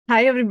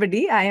Hi,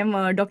 everybody. I am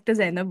Dr.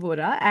 Zainab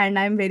Vora, and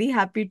I'm very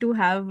happy to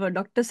have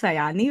Dr.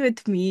 Sayani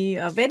with me.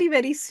 A very,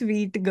 very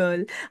sweet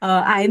girl.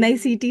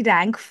 INICET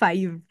Rank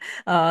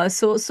 5.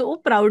 So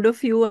proud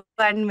of you,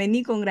 and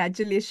many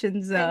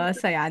congratulations, Thank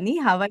you.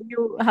 Sayani. How are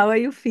you? How are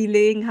you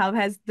feeling? How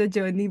has the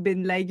journey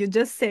been? Like you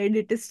just said,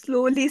 it is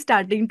slowly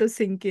starting to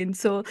sink in.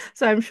 So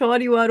I'm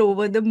sure you are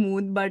over the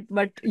moon. But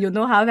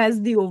how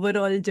has the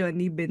overall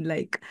journey been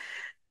like?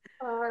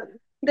 Uh,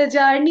 the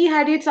journey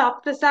had its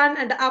ups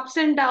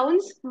and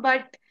downs, uh,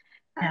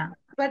 Yeah.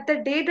 but the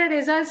day the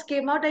results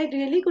came out, I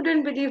really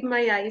couldn't believe my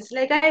eyes.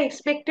 Like I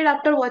expected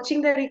after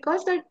watching the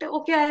records that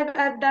okay,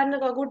 I've done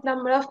a good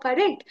number of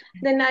correct,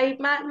 then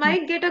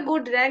might get a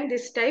good rank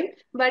this time.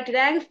 But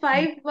rank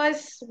five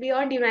was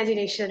beyond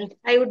imagination.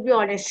 I would be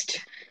honest.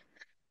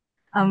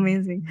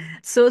 Amazing.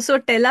 So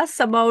tell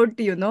us about,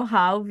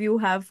 how you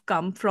have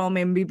come from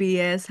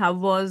MBBS. How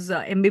was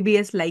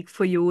MBBS like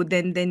for you?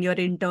 Then your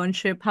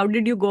internship. How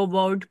did you go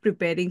about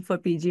preparing for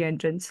PG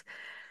entrance?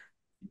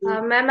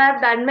 Ma'am,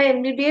 I've done my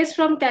MBBS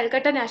from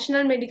Calcutta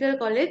National Medical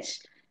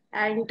College,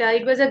 and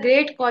it was a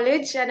great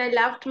college, and I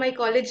loved my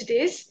college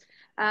days.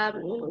 Yeah.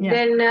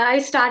 Then I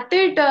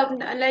started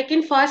like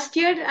in first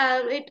year,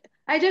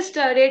 I just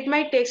read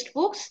my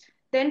textbooks.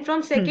 Then from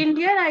Hmm. second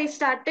year, I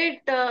started.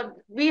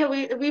 We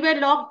were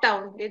locked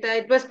down.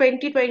 It was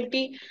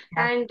 2020,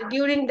 Yeah. and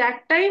during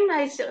that time,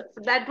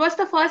 that was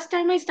the first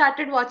time I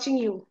started watching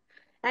you,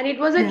 and it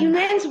was an Yeah.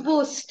 immense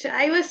boost.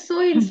 I was so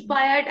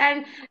inspired,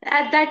 and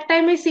at that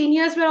time my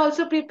seniors were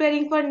also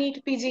preparing for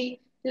NEET PG.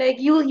 Like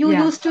you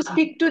Yeah. used to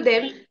speak to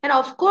them, and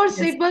of course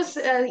Yes. it was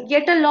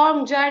yet a long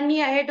journey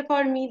ahead for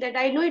me. That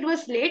I know it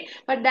was late,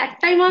 but that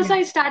time also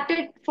Yeah. I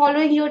started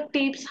following your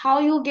tips, how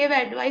you gave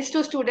advice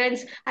to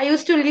students. I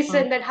used to Wow.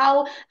 listen that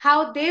how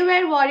they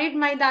were worried,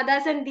 my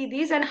dadas and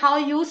didis, and how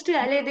you used to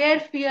allay their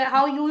fear,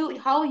 how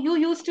you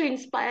used to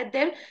inspire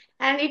them,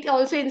 and it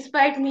also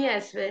inspired me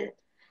as well.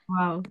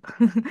 Wow.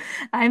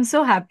 I'm so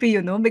happy,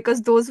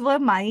 because those were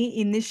my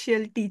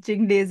initial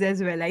teaching days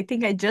as well. I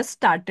think I just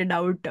started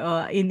out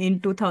in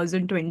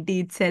 2020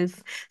 itself.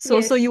 So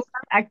you Yes,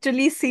 have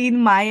actually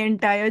seen my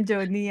entire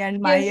journey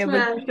and my yes,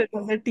 ma'am. evolution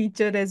as a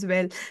teacher as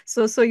well.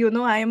 So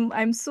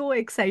I'm so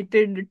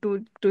excited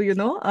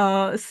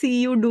to see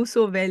you do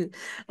so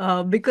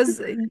well,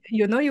 because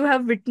you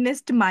have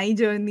witnessed my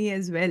journey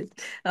as well.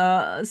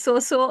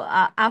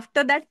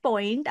 After that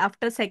point,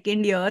 after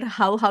second year,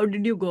 how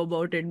did you go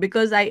about it?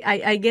 Because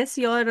I guess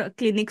your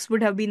clinics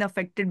would have been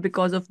affected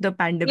because of the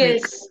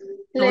pandemic. Yes,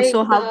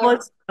 So like how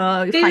was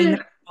till final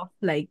off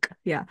like?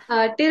 Yeah.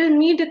 till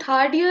mid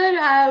third year,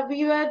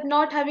 we were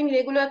not having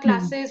regular Hmm.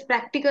 classes.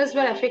 Practicals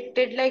were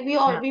affected. Like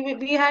Yeah.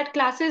 we had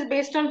classes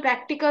based on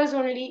practicals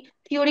only.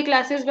 Theory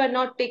classes were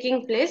not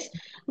taking place,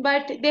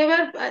 but they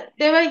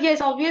were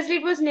yes. Obviously,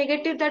 it was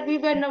negative that we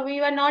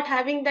were not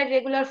having that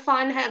regular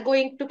fun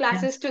going to Yeah.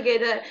 classes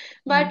together.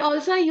 Yeah. But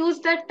also, I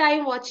used that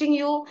time watching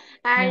you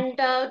Yeah. and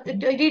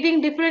Mhm.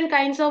 reading different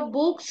kinds of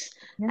books.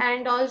 Yeah.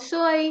 And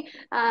also,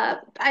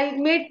 I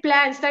made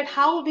plans that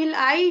how will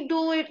I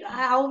do it?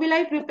 How will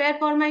I prepare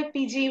for my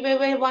PG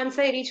where once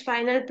I reach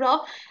final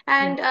prof?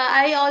 Yeah. And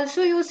I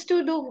also used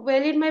to do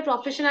well in my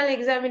professional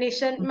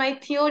examination. Mm. My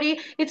theory,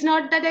 it's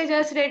not that I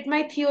just read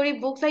my theory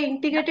books. I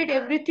integrated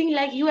everything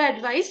like you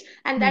advised,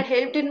 and Yeah. that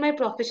helped in my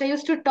profession. I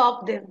used to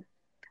top them.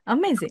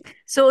 Amazing.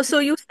 So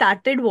you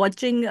started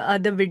watching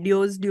the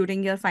videos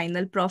during your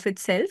final prof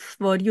itself.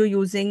 Were you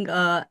using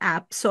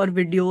apps or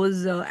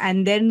videos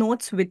and their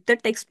notes with the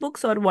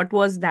textbooks, or what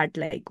was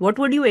that like? What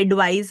would you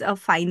advise a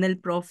final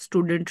prof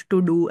student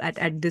to do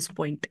at this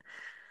point?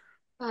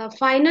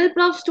 Final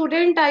prof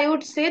student, I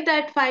would say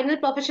that final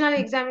professional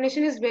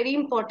examination is very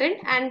important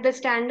and the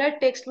standard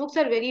textbooks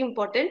are very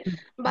important. Mm.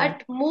 Yeah.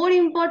 But more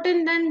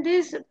important than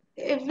this,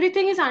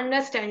 everything is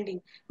understanding.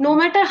 No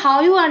matter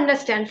how you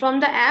understand from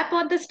the app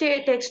or the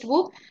state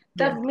textbook,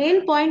 the Yeah.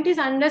 main point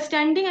is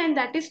understanding and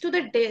that is to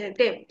the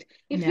depth.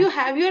 If Yeah. you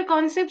have your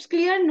concepts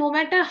clear, no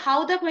matter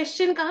how the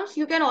question comes,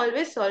 you can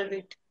always solve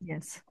it.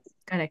 Yes,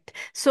 correct.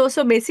 So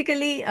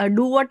basically,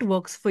 do what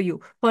works for you.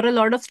 For a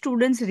lot of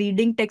students,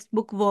 reading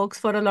textbook works.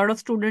 For a lot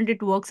of student,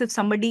 it works if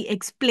somebody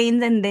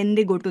explains and then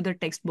they go to the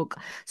textbook.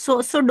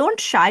 So don't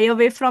shy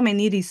away from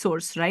any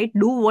resource, right?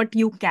 Do what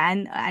you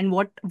can and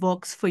what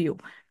works for you.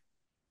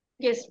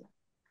 Yes.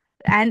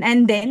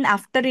 And then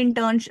after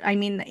internship, I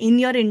mean, in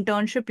your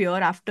internship year,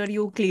 after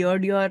you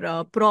cleared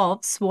your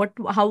profs,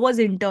 how was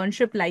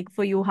internship like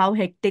for you? How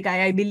hectic?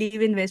 I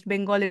believe in West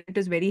Bengal it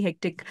is very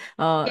hectic.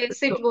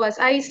 Yes, it So was.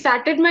 I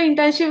started my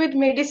internship with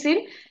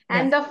medicine,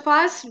 yeah. and the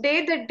first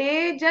day, the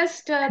day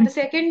just the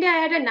second day, I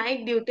had a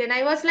night duty, and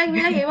I was like,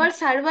 "Will I ever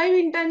survive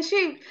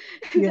internship?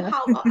 Yeah.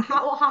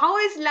 How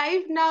is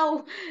life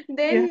now?" Yeah.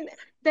 Then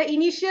the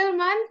initial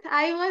month,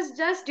 I was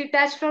just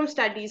detached from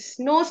studies,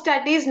 no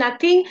studies,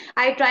 nothing.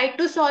 I tried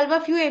to solve a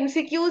few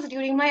MCQs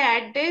during my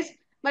ad days,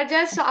 but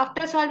just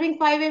after solving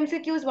five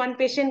MCQs, one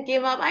patient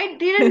came up. I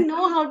didn't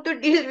know how to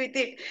deal with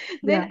it.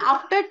 Then Yeah.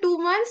 after 2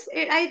 months,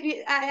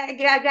 I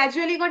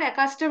gradually got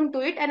accustomed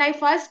to it, and I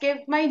first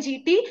gave my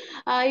GT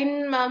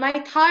in my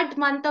third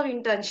month of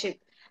internship.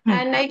 Hmm.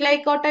 and I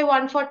like got I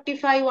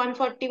 145,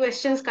 140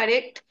 questions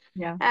correct.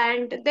 Yeah.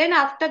 And then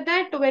after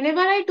that, whenever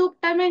I took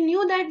time, I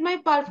knew that my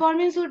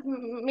performance would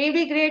may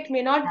be great,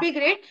 may not be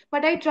great,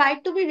 but I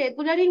tried to be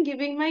regular in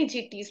giving my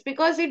GTs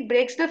because it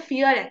breaks the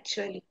fear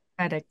actually.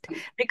 Correct.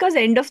 Because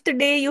end of the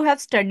day, you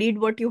have studied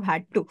what you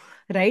had to,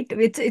 right?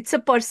 It's a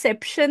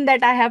perception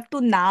that I have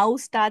to now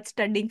start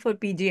studying for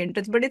PG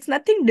entrance, but it's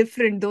nothing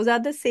different. Those are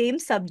the same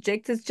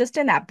subjects. It's just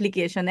an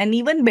application, and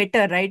even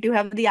better, right? You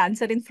have the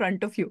answer in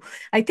front of you.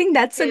 I think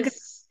that's a great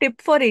Yes,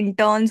 tip for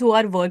interns who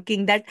are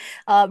working. That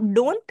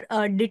don't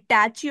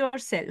detach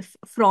yourself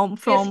yes, from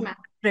ma'am.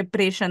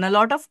 preparation. A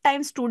lot of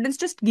times, students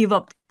just give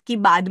up. कि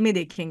बाद में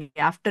देखेंगे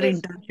after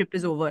Yes, ma'am. internship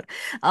is over.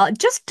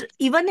 Just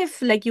even if,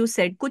 like you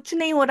said, कुछ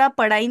नहीं हो रहा,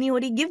 पढ़ाई नहीं हो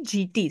रही, give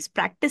GTs,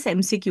 practice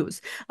MCQs.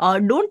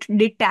 Don't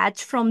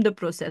detach from the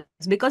process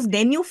because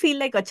then you feel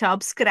like अच्छा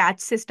अब scratch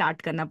से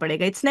start करना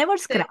पड़ेगा. It's never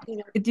scratch. Exactly,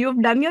 ma'am. If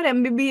you've done your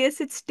MBBS,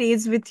 it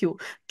stays with you.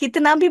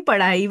 कितना भी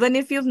पढ़ा है, even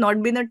if you've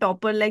not been a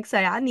topper like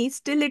Sayani,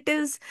 still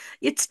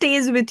it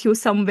stays with you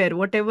somewhere,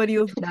 whatever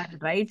you've done,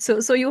 right?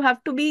 So you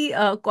have to be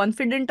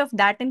confident of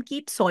that and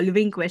keep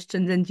solving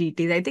questions and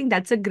GTs. I think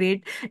that's a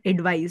great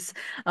advice.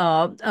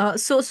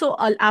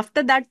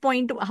 After that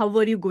point, how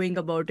were you going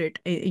about it?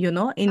 In your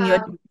Uh,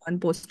 one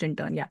post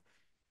intern, yeah.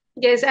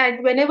 Yes,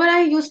 and whenever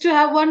I used to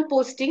have one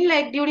posting,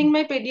 like during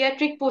my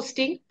pediatric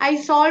posting, I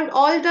solved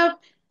all the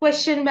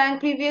question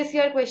bank previous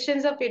year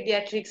questions of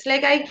pediatrics.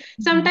 Like I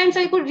Mhm. sometimes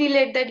I could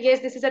relate that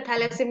yes, this is a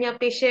thalassemia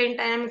patient,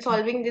 I am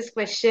solving this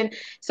question.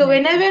 So Right.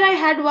 whenever I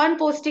had one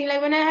posting,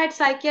 like when I had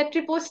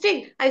psychiatry posting,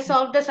 I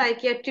solved the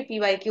psychiatry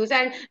PYQs.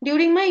 And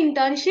during my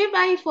internship,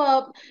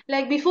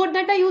 like before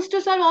that I used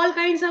to solve all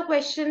kinds of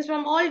questions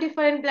from all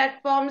different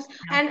platforms,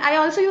 Yeah. and I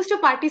also used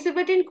to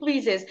participate in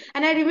quizzes.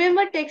 And I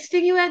remember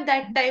texting you at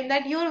that time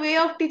that your way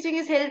of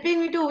teaching is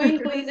helping me to win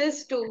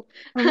quizzes too.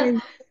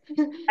 Amazing.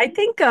 I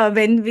think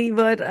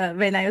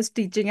when I was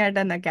teaching at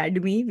an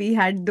academy, we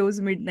had those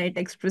midnight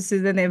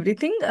expresses and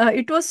everything.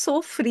 It was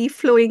so free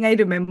flowing. I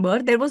remember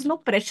there was no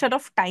pressure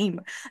of time.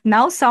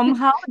 Now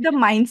somehow the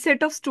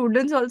mindset of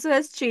students also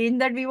has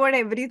changed that we want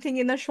everything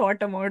in a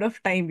short amount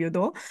of time.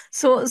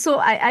 So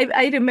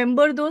I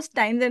remember those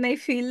times and I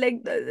feel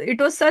like it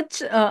was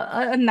such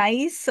a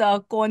nice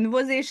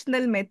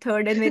conversational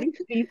method and very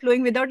free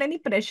flowing without any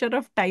pressure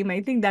of time.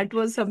 I think that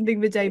was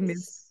something which I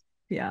missed. Yes.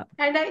 Yeah.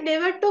 And I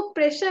never took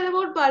pressure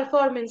about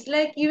performance.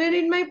 Like even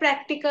in my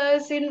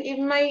practicals,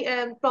 in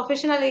my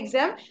professional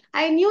exam,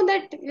 I knew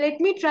that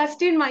let me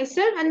trust in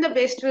myself and the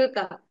best will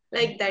come.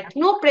 Like that,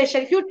 no pressure.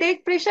 If you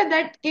take pressure,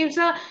 that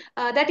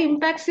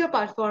impacts your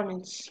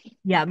performance.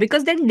 Yeah,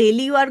 because then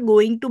daily you are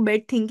going to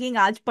bed thinking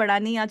आज पढ़ा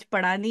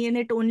नहीं, and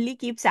it only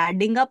keeps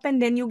adding up,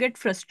 and then you get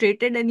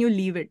frustrated and you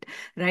leave it,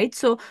 right?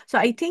 So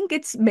I think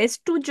it's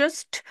best to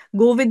just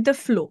go with the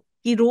flow.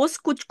 कि रोज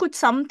कुछ कुछ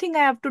something I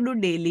have to do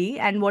daily,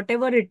 and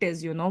whatever it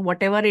is,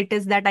 whatever it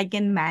is that I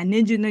can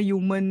manage in a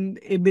human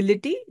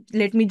ability,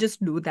 let me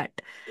just do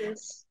that.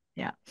 Yes.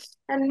 Yeah.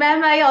 And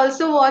ma'am, I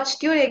also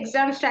watched your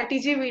exam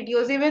strategy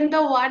videos, even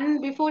the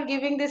one before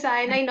giving this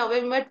INI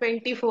November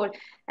 24.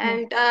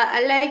 Yeah. And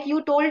like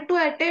you told to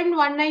attempt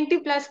 190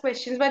 plus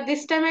questions, but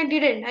this time I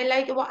didn't.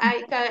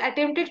 I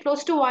attempted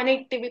close to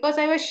 180 because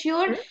I was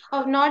sure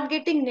of not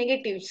getting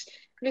negatives.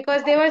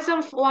 Because there were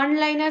some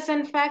one-liners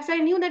and facts, I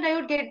knew that I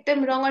would get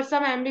them wrong or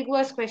some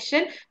ambiguous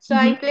question. So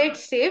I Mhm. played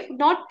safe,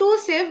 not too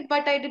safe,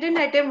 but I didn't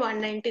attempt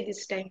 190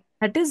 this time.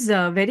 That is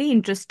very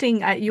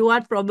interesting. You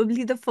are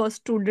probably the first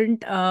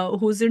student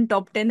who's in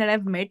top 10 that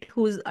I've met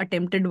who's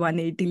attempted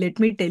 180.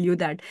 Let me tell you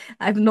that.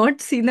 I've not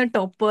seen a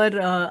topper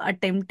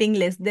attempting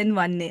less than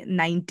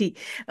 190.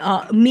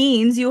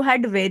 Means you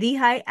had very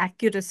high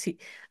accuracy.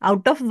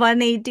 Out of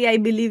 180, I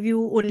believe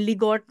you only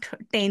got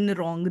 10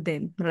 wrong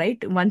then,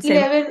 right?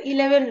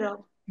 11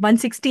 wrong.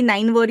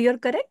 169 were your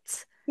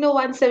corrects? No,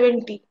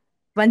 170.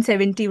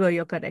 170 were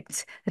your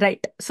corrects,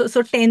 right?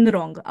 So 10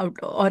 wrong out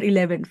or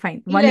 11,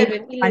 fine.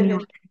 11, One you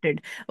 11.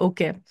 attempted.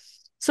 Okay.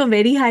 So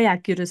very high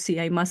accuracy,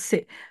 I must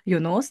say,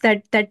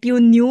 that you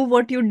knew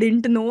what you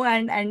didn't know,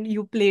 and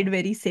you played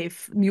very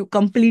safe. You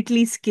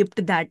completely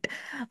skipped that.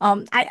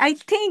 I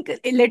think,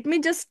 let me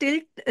just still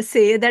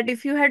say that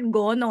if you had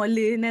gone all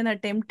in and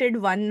attempted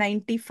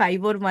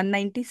 195 or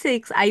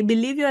 196, I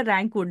believe your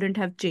rank wouldn't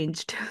have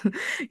changed.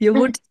 You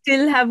would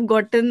still have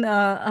gotten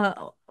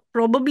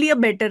probably a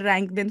better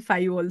rank than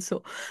 5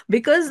 also,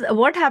 because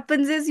what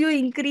happens is you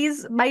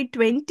increase by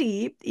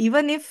 20.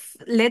 Even if,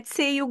 let's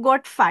say, you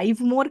got 5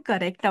 more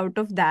correct out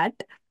of that,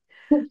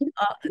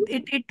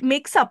 it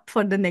makes up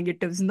for the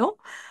negatives, no?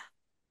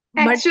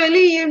 But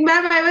Actually,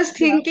 ma'am, I was yeah,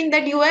 thinking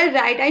that you were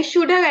right. I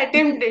should have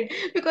attempted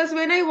because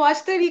when I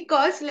watched the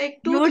recalls, like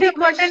you two, would three have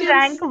gotten questions.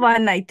 rank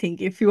 1, I think,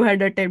 if you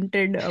had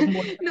attempted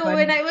more than No,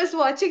 when one. I was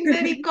watching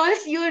the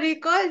recalls, you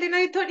recall, then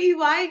I thought,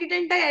 why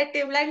didn't I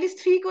attempt? Like, at least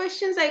three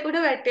questions I could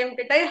have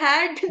attempted. I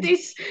had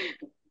this,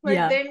 but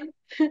Yeah. then.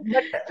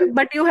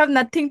 But you have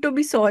nothing to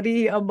be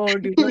sorry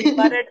about. You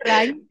are at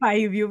rank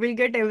 5. You will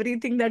get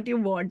everything that you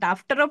want.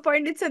 After a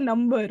point, it's a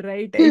number,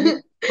 right?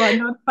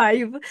 One or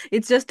five,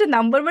 it's just a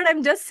number, but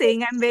I'm just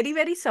saying I'm very,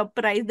 very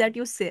surprised that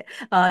you say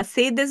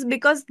this,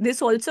 because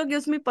this also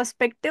gives me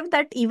perspective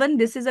that even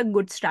this is a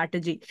good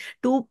strategy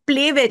to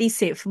play very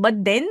safe.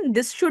 But then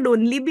this should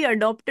only be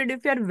adopted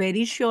if you are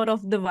very sure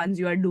of the ones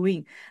you are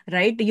doing,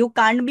 right? You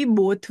can't be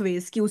both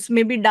ways. कि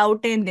उसमें भी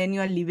doubt है and then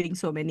you are leaving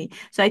so many.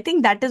 So I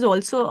think that is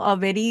also a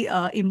very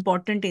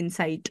important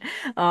insight.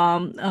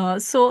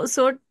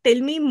 So tell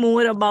me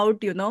more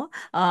about,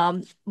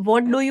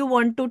 what do you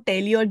want to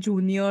tell your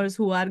juniors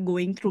who are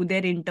going through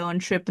their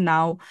internship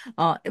now?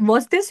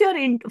 Was this your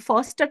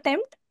first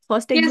attempt,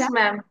 first exam Yes,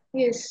 ma'am.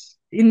 Yes.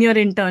 in your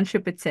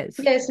internship itself?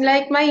 Yes,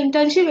 like my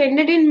internship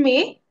ended in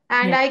May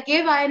and Yeah. I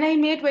gave INI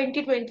May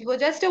 2024,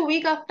 just a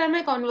week after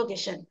my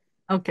convocation.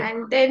 Okay.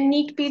 And then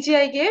NEET PG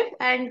I gave,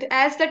 and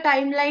as the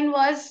timeline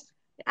was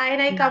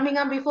INI Yeah. coming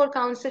up before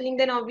counseling,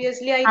 then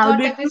obviously I How thought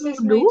did that this you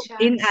is my do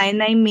in chance.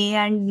 INI May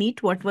and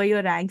NEET? What were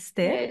your ranks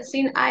there? Yes,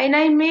 in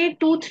INI May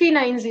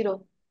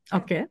 2390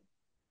 Okay.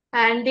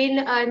 and in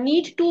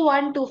NEET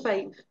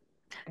 2125.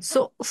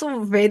 So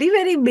very,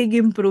 very big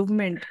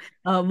improvement.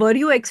 Were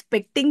you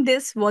expecting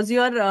this? Was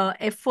your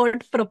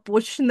effort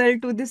proportional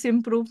to this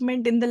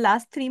improvement in the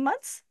last 3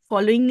 months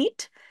following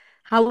NEET?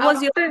 How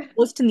was your After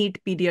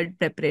post-NEET period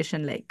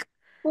preparation like?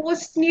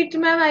 post NEET,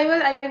 ma'am,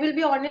 I will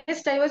be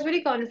honest, I was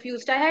very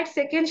confused. I had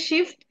second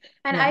shift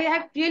and I Yeah.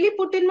 had really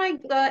put in my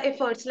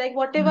efforts, like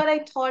whatever Mm. I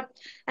thought.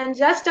 And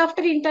just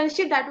after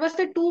internship, that was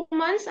the 2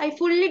 months I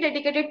fully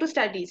dedicated to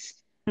studies.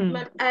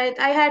 Mm.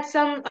 I had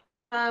some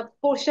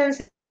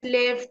portions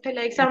left,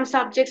 like some Yeah.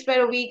 subjects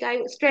per week. I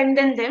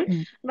strengthened them.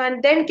 Mm.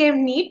 But then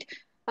came NEET.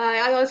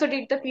 I also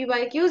did the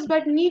PYQs,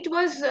 but NEET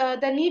was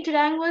the NEET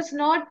rank was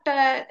not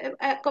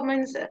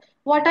comments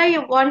what I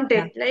Yeah.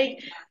 wanted.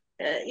 Like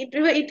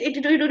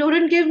it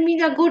wouldn't give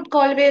me a good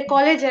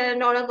college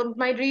and or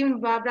my dream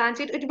branch.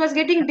 It was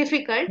getting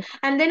difficult,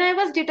 and then I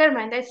was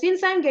determined that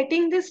since I'm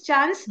getting this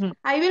chance, Mm.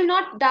 I will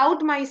not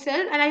doubt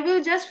myself and I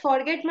will just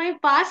forget my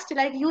past,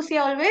 like you say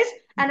always,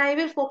 and I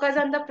will focus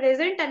on the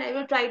present and I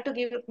will try to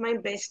give it my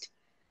best.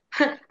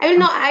 I will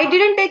not. I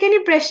didn't take any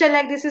pressure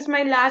like this is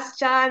my last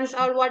chance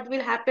or what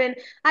will happen.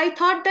 I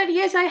thought that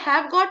yes, I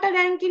have got a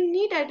rank in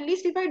NEET. At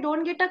least if I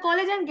don't get a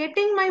college, I'm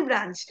getting my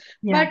branch.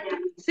 Yeah. But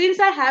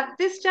since I have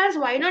this chance,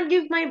 why not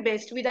give my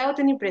best without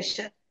any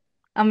pressure?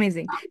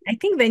 Amazing. I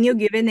think when you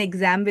give an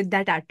exam with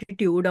that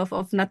attitude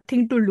of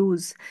nothing to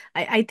lose,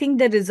 I think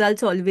the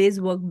results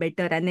always work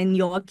better. And in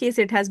your case,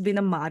 it has been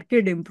a marked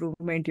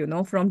improvement,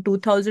 from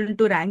 2000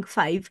 to rank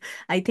 5.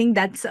 I think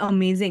that's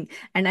amazing.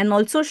 And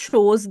also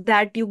shows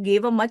that you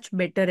gave a much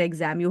better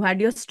exam. You had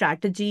your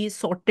strategy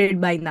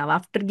sorted by now.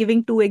 After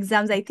giving two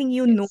exams, I think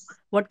you know Yes,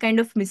 what kind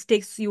of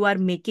mistakes you are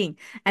making.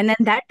 And then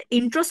that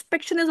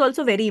introspection is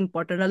also very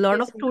important. A lot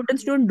of yes, ma'am.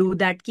 students don't do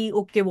that. Ki,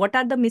 okay, what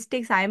are the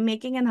mistakes I am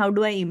making and how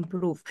do I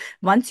improve?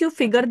 Once you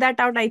figure that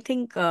out, I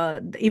think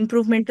the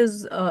improvement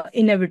is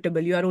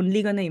inevitable. You are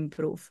only going to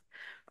improve.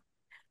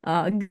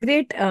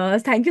 Great.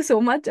 Thank you so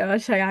much,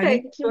 Shayani.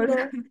 Thank you,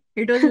 ma'am.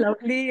 It was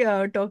lovely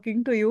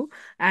talking to you,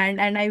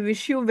 and I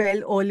wish you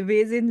well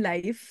always in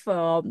life.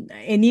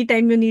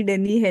 Anytime you need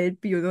any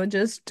help,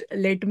 just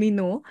let me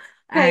know.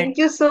 And Thank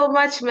you so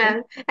much,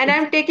 ma'am. And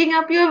I'm taking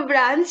up your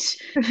branch.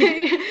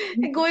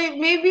 Going,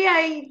 maybe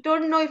I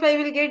don't know if I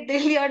will get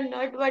Delhi or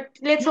not, but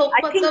let's hope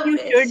I for think the you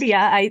should, best.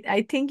 yeah.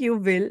 I think you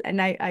will.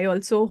 And I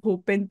also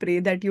hope and pray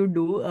that you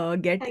do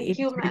get Thank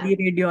you, AIMS ma'am. Delhi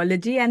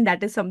radiology. And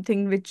that is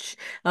something which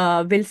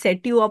will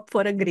set you up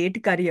for a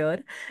great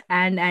career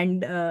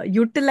and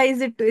utilize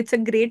it. It's a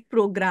great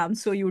program.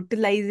 So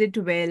utilize it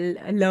well,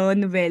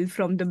 learn well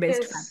from the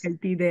best Yes.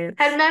 faculty there.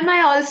 And ma'am, I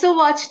also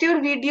watched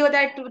your video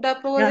that the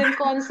pros Yeah. and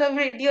cons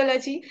of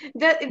radiology.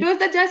 It was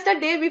just a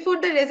day before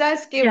the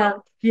results came Yeah.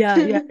 out. Yeah.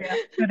 Yeah. Yeah.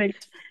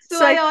 Correct. So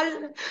So I,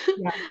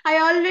 yeah. I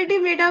already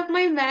made up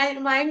my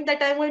mind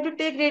that I'm going to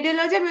take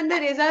radiology. And when the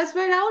results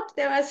were out,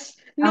 there was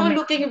no Amazing.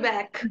 looking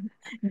back.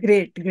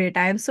 Great, great.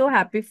 I am so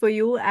happy for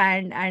you,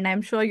 and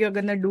I'm sure you're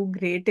gonna do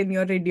great in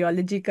your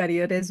radiology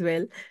career as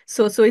well.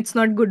 So it's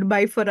not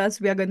goodbye for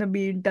us. We are gonna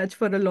be in touch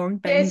for a long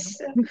time.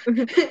 Yes,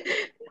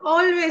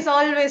 always,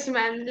 always,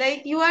 man.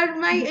 Like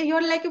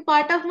you're like a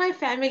part of my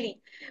family.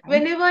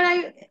 Whenever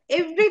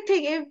every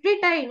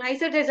time I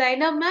said,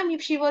 Zainab, ma'am,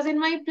 if she was in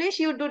my place,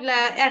 she would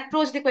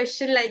approach the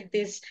question like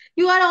this.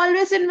 You are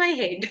always in my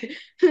head.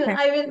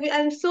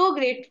 I'm so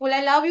grateful.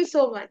 I love you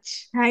so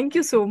much. Thank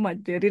you so much,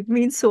 dear. It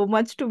means so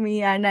much to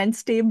me, and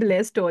stay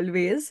blessed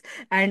always,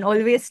 and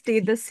always stay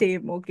the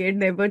same. Okay,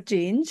 never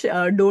change.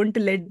 Don't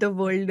let the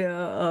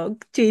world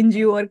change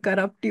you or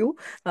corrupt you.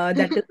 That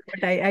is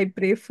what I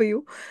pray for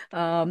you.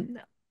 Um,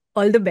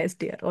 all the best,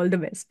 dear. All the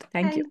best.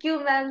 Thank you. Thank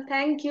you, ma'am.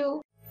 Thank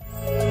you.